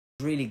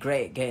Really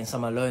great getting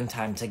some alone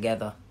time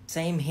together.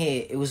 Same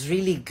here. It was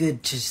really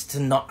good just to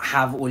not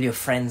have all your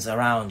friends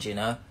around, you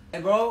know?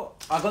 Hey bro,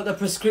 I got the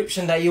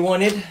prescription that you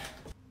wanted.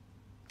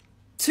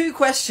 2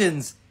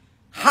 questions.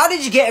 How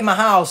did you get in my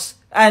house?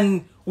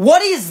 And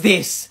what is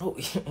this? Oh,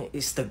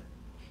 it's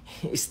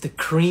the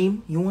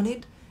cream you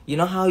wanted? You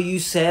know how you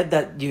said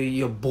that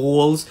your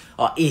balls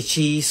are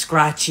itchy,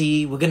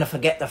 scratchy? We're gonna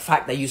forget the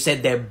fact that you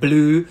said they're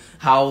blue.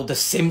 How the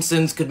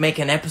Simpsons could make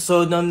an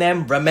episode on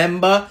them,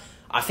 remember?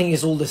 I think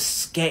it's all the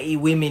sketty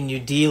women you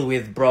deal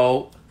with,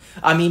 bro.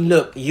 I mean,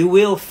 look, you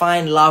will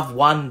find love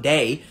one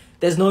day.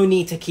 There's no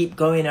need to keep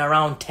going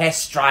around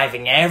test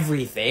driving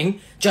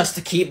everything just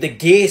to keep the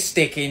gear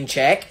stick in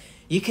check.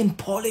 You can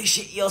polish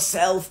it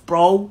yourself,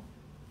 bro.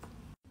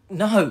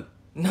 No.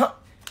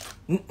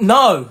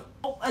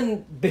 Oh,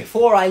 and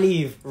before I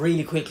leave,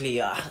 really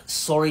quickly,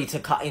 sorry to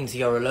cut into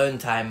your alone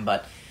time,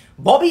 but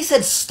Bobby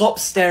said stop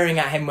staring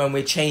at him when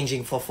we're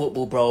changing for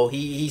football, bro.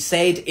 He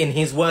said in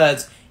his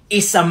words,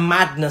 it's a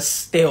madness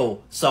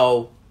still,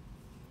 so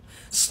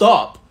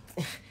stop.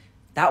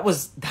 That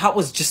was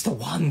just a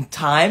one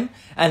time,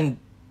 and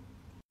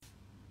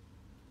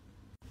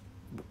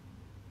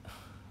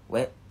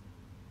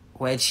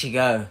where'd she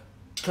go?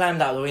 She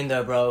climbed out the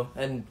window, bro,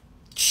 and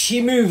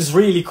she moves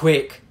really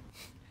quick.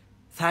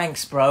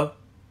 Thanks, bro.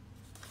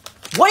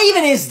 What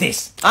even is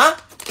this, huh?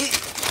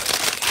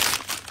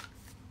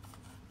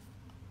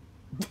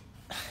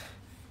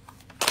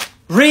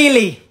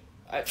 Really?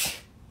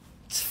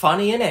 It's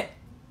funny, innit?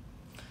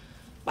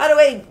 By the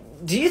way,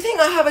 do you think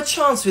I have a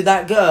chance with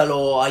that girl,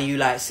 or are you,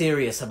 like,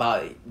 serious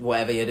about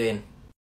whatever you're doing?